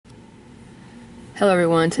Hello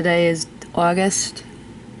everyone, today is August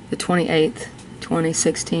the 28th,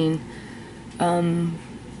 2016.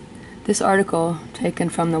 This article taken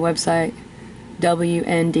from the website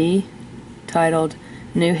WND titled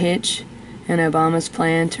New Hitch in Obama's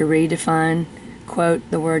Plan to Redefine, quote,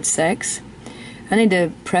 the word sex. I need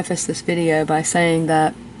to preface this video by saying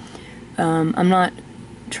that I'm not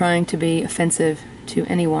trying to be offensive to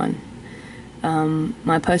anyone.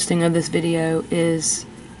 My posting of this video is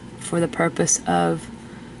for the purpose of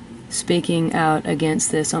speaking out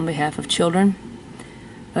against this on behalf of children,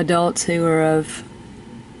 adults who are of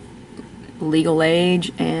legal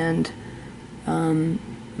age and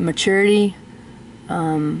maturity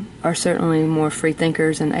are certainly more free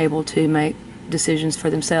thinkers and able to make decisions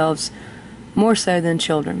for themselves, more so than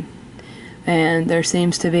children. And there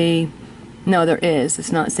seems to be, no, there is,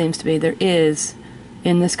 it's not seems to be, there is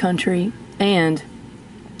in this country and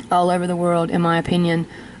all over the world, in my opinion,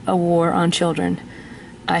 a war on children.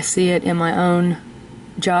 I see it in my own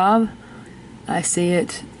job, I see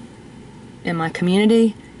it in my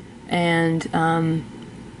community, and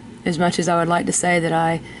as much as I would like to say that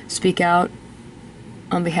I speak out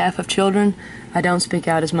on behalf of children, I don't speak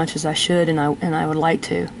out as much as I should, and I would like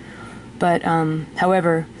to. But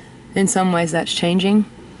however, in some ways that's changing,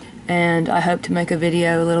 and I hope to make a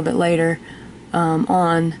video a little bit later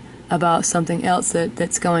on about something else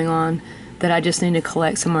that's going on that I just need to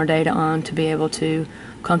collect some more data on to be able to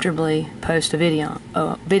comfortably post a video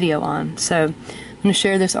on. So I'm going to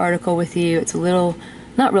share this article with you. It's a little,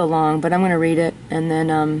 not real long, but I'm going to read it and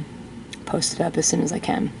then post it up as soon as I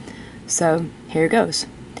can. So here it goes.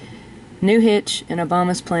 New hitch in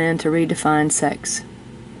Obama's plan to redefine sex.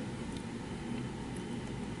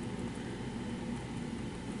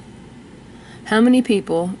 How many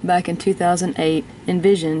people back in 2008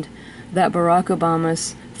 envisioned that Barack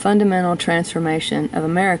Obama's fundamental transformation of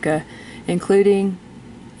America included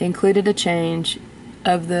a change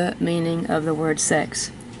of the meaning of the word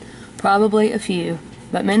sex? Probably a few,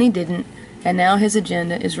 but many didn't, and now his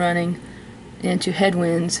agenda is running into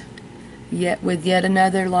headwinds with yet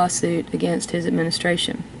another lawsuit against his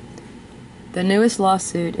administration. The newest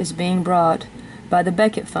lawsuit is being brought by the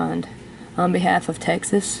Beckett Fund on behalf of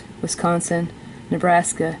Texas, Wisconsin,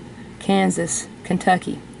 Nebraska, Kansas,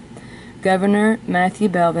 Kentucky, Governor Matthew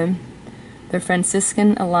Belvin, the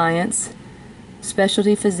Franciscan Alliance,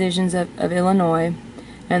 Specialty Physicians of Illinois,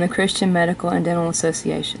 and the Christian Medical and Dental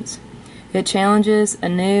Associations. It challenges a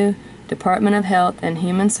new Department of Health and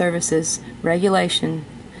Human Services regulation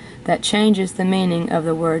that changes the meaning of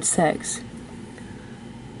the word sex.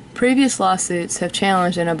 Previous lawsuits have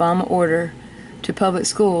challenged an Obama order to public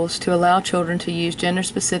schools to allow children to use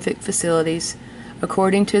gender-specific facilities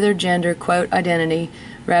according to their gender, quote, identity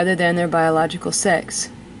rather than their biological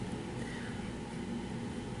sex.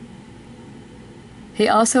 He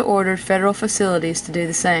also ordered federal facilities to do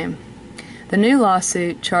the same. The new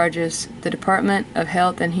lawsuit charges the Department of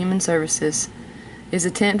Health and Human Services is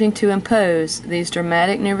attempting to impose these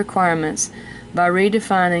dramatic new requirements by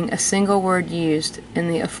redefining a single word used in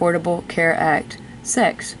the Affordable Care Act,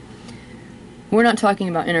 sex. We're not talking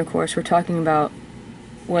about intercourse, we're talking about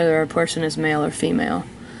whether a person is male or female.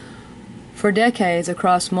 For decades,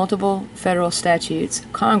 across multiple federal statutes,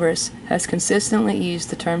 Congress has consistently used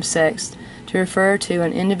the term sex to refer to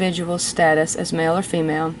an individual's status as male or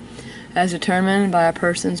female, as determined by a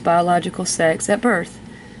person's biological sex at birth,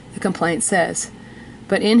 the complaint says.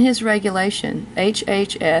 But in his regulation,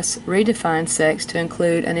 HHS redefined sex to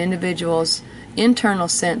include an individual's internal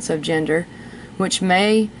sense of gender, which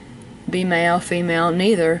may be male, female,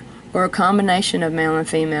 neither, or a combination of male and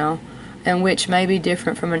female, and which may be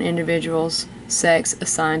different from an individual's sex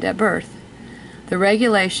assigned at birth. The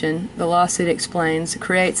regulation, the lawsuit explains,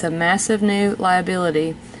 creates a massive new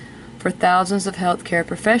liability for thousands of healthcare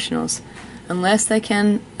professionals unless they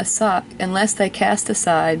cast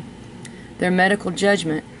aside their medical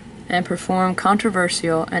judgment and perform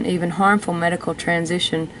controversial and even harmful medical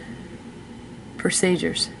transition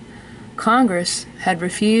procedures. Congress had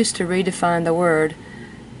refused to redefine the word,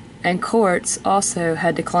 and courts also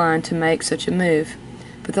had declined to make such a move.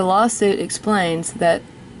 But the lawsuit explains that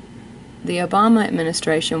the Obama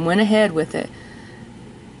administration went ahead with it,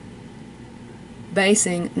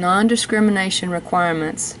 basing non-discrimination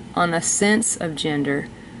requirements on a sense of gender,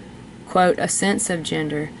 quote, a sense of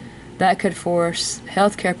gender, that could force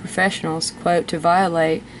healthcare professionals, quote, to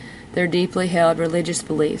violate their deeply held religious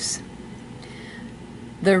beliefs.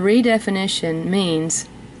 The redefinition means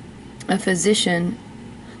a physician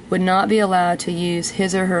would not be allowed to use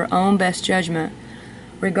his or her own best judgment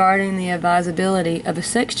regarding the advisability of a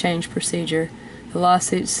sex change procedure, the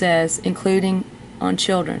lawsuit says, including on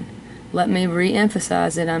children. Let me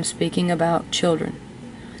re-emphasize that I'm speaking about children.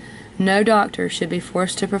 No doctor should be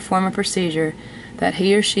forced to perform a procedure that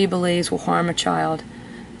he or she believes will harm a child,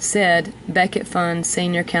 said Beckett Fund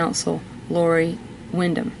Senior Counsel Lori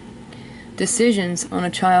Wyndham. Decisions on a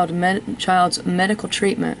child's medical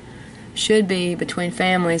treatment should be between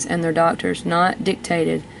families and their doctors, not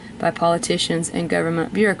dictated by politicians and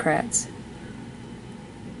government bureaucrats.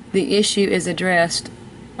 The issue is addressed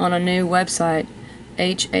on a new website,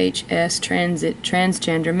 HHS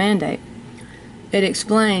Transgender Mandate. It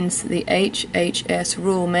explains the HHS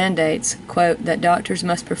rule mandates, quote, that doctors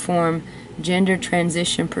must perform gender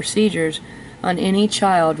transition procedures on any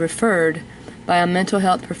child referred by a mental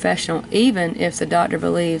health professional, even if the doctor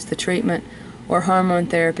believes the treatment or hormone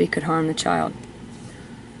therapy could harm the child.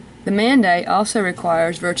 The mandate also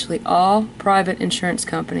requires virtually all private insurance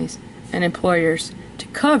companies and employers to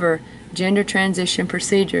cover gender transition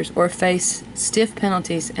procedures or face stiff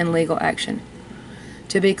penalties and legal action.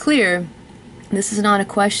 To be clear, this is not a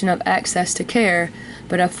question of access to care,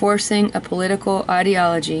 but of forcing a political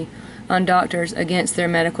ideology on doctors against their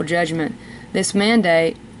medical judgment. This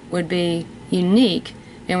mandate would be unique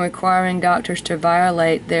in requiring doctors to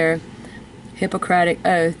violate their Hippocratic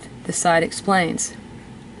oath, the site explains.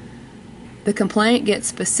 The complaint gets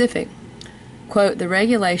specific. Quote, the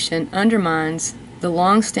regulation undermines the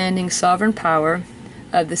long-standing sovereign power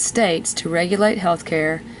of the states to regulate health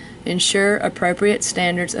care, ensure appropriate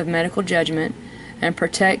standards of medical judgment, and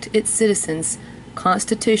protect its citizens'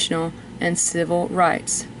 constitutional and civil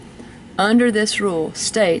rights. Under this rule,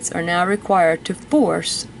 states are now required to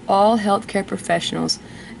force all healthcare professionals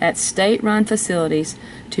at state-run facilities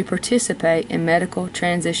to participate in medical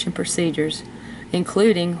transition procedures,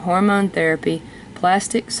 including hormone therapy,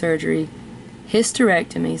 plastic surgery,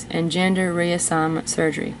 hysterectomies, and gender reassignment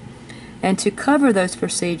surgery, and to cover those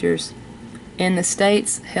procedures in the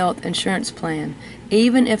state's health insurance plan,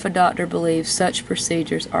 even if a doctor believes such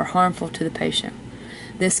procedures are harmful to the patient.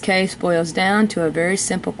 This case boils down to a very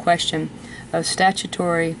simple question of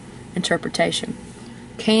statutory interpretation.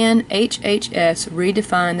 Can HHS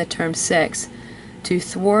redefine the term sex to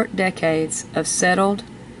thwart decades of settled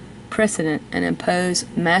precedent and impose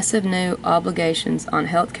massive new obligations on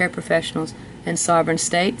healthcare professionals and sovereign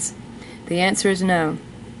states? The answer is no.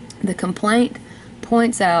 The complaint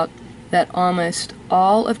points out that almost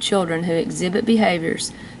all of children who exhibit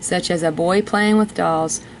behaviors such as a boy playing with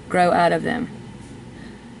dolls grow out of them.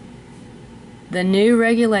 The new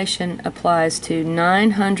regulation applies to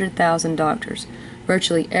 900,000 doctors,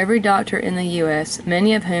 virtually every doctor in the U.S.,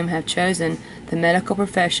 many of whom have chosen the medical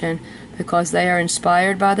profession because they are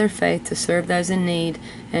inspired by their faith to serve those in need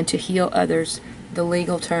and to heal others, the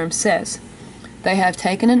legal term says. They have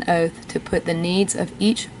taken an oath to put the needs of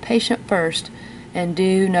each patient first and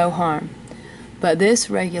do no harm. But this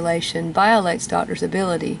regulation violates doctors'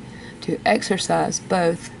 ability to exercise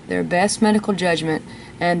both their best medical judgment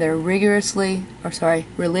and their religiously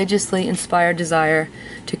inspired desire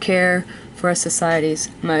to care for a society's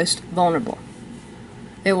most vulnerable.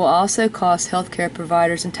 It will also cost healthcare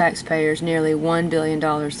providers and taxpayers nearly $1 billion,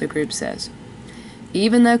 the group says.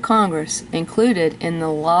 Even though Congress included in the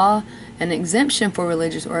law an exemption for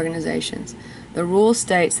religious organizations, the rule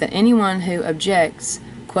states that anyone who objects,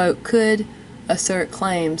 quote, could assert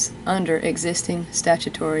claims under existing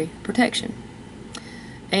statutory protection.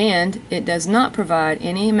 And it does not provide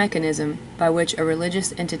any mechanism by which a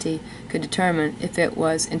religious entity could determine if it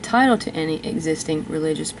was entitled to any existing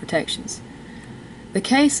religious protections. The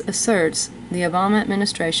case asserts the Obama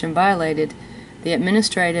administration violated the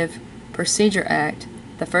Administrative Procedure Act,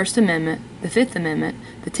 the First Amendment, the Fifth Amendment,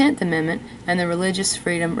 the 10th Amendment, and the Religious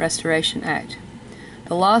Freedom Restoration Act.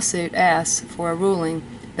 The lawsuit asks for a ruling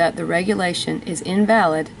that the regulation is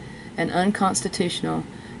invalid and unconstitutional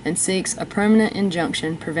and seeks a permanent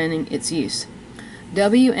injunction preventing its use.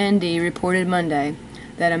 WND reported Monday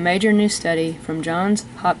that a major new study from Johns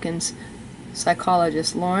Hopkins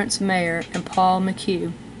psychologists Lawrence Mayer and Paul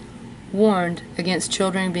McHugh warned against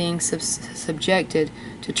children being subjected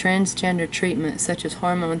to transgender treatment such as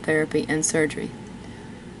hormone therapy and surgery.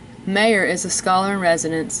 Mayer is a scholar in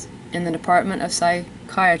residence in the Department of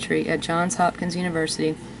Psychiatry at Johns Hopkins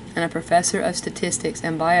University and a professor of statistics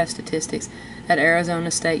and biostatistics at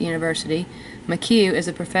Arizona State University. McHugh is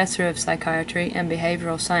a professor of psychiatry and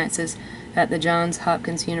behavioral sciences at the Johns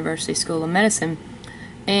Hopkins University School of Medicine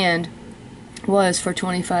and was for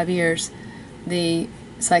 25 years the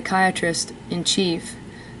psychiatrist in chief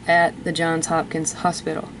at the Johns Hopkins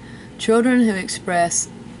Hospital. Children who express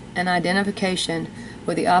an identification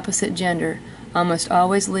with the opposite gender almost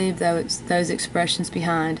always leave those expressions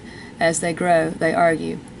behind as they grow, they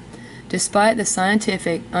argue. Despite the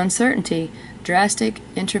scientific uncertainty, drastic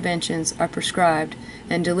interventions are prescribed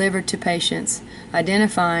and delivered to patients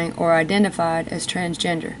identifying or identified as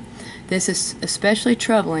transgender. This is especially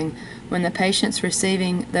troubling when the patients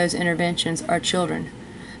receiving those interventions are children.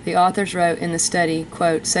 The authors wrote in the study,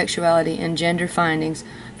 quote, "Sexuality and Gender Findings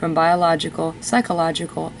from Biological,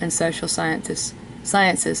 Psychological, and Social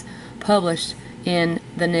Sciences, published in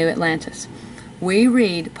the New Atlantis. We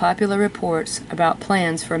read popular reports about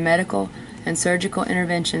plans for medical and surgical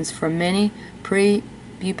interventions for many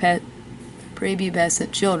prepubescent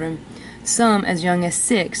children, some as young as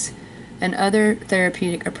 6, and other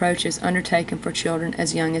therapeutic approaches undertaken for children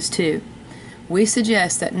as young as 2. We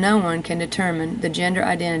suggest that no one can determine the gender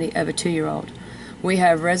identity of a 2-year-old. We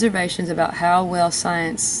have reservations about how well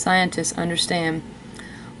scientists understand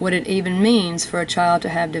what it even means for a child to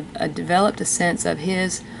have developed a sense of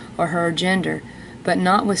his or her gender, but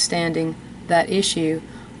notwithstanding that issue,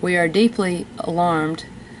 we are deeply alarmed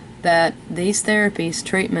that these therapies,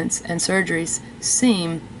 treatments, and surgeries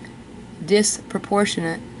seem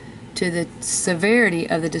disproportionate to the severity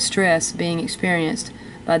of the distress being experienced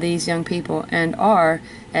by these young people and are,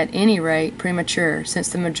 at any rate, premature, since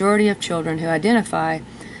the majority of children who identify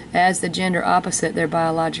as the gender opposite their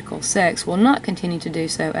biological sex will not continue to do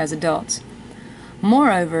so as adults.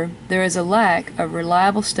 Moreover, there is a lack of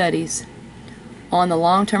reliable studies on the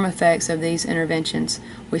long-term effects of these interventions.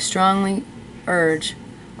 We strongly urge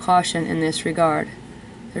caution in this regard."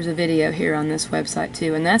 There's a video here on this website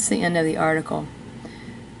too, and that's the end of the article.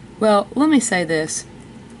 Well, let me say this.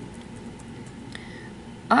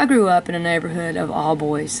 I grew up in a neighborhood of all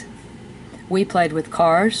boys. We played with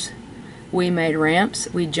cars, we made ramps,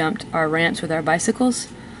 we jumped our ramps with our bicycles,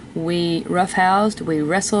 we roughhoused, we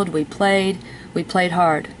wrestled, we played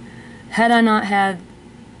hard. Had I not had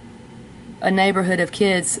a neighborhood of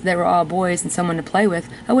kids that were all boys and someone to play with,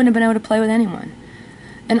 I wouldn't have been able to play with anyone.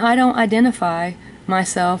 And I don't identify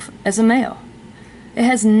myself as a male. It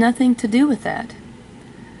has nothing to do with that.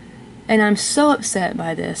 And I'm so upset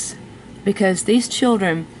by this because these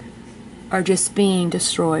children are just being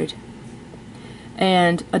destroyed.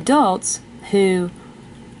 And adults who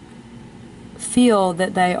feel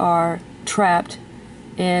that they are trapped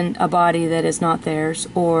in a body that is not theirs,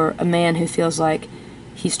 or a man who feels like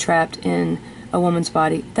he's trapped in a woman's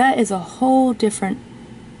body, that is a whole different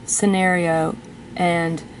scenario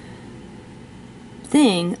and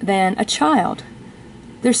thing than a child.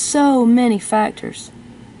 There's so many factors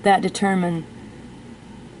that determine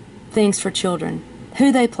things for children: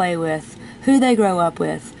 who they play with, who they grow up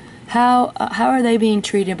with, how are they being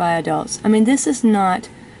treated by adults. I mean, this is not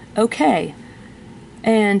okay.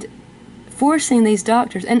 And forcing these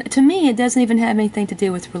doctors, and to me it doesn't even have anything to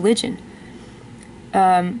do with religion.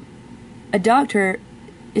 A doctor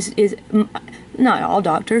is not all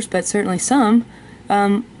doctors, but certainly some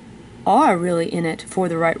are really in it for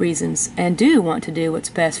the right reasons and do want to do what's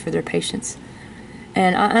best for their patients.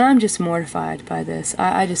 And I'm just mortified by this.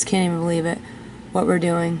 I just can't even believe it, what we're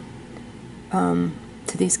doing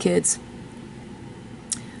to these kids.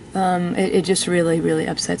 It just really, really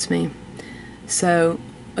upsets me. So,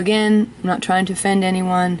 again, I'm not trying to offend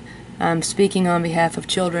anyone. I'm speaking on behalf of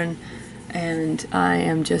children, and I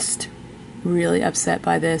am just really upset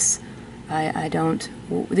by this. I don't...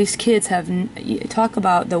 These kids have... Talk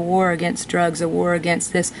about the war against drugs, the war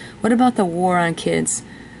against this. What about the war on kids?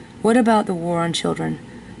 What about the war on children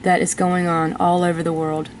that is going on all over the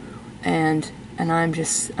world? And I'm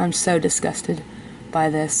so disgusted by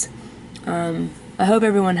this. I hope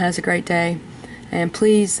everyone has a great day. And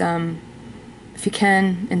please, if you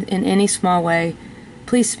can, in any small way,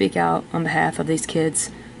 please speak out on behalf of these kids.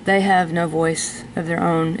 They have no voice of their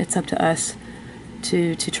own. It's up to us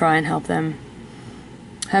to try and help them.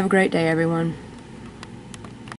 Have a great day, everyone.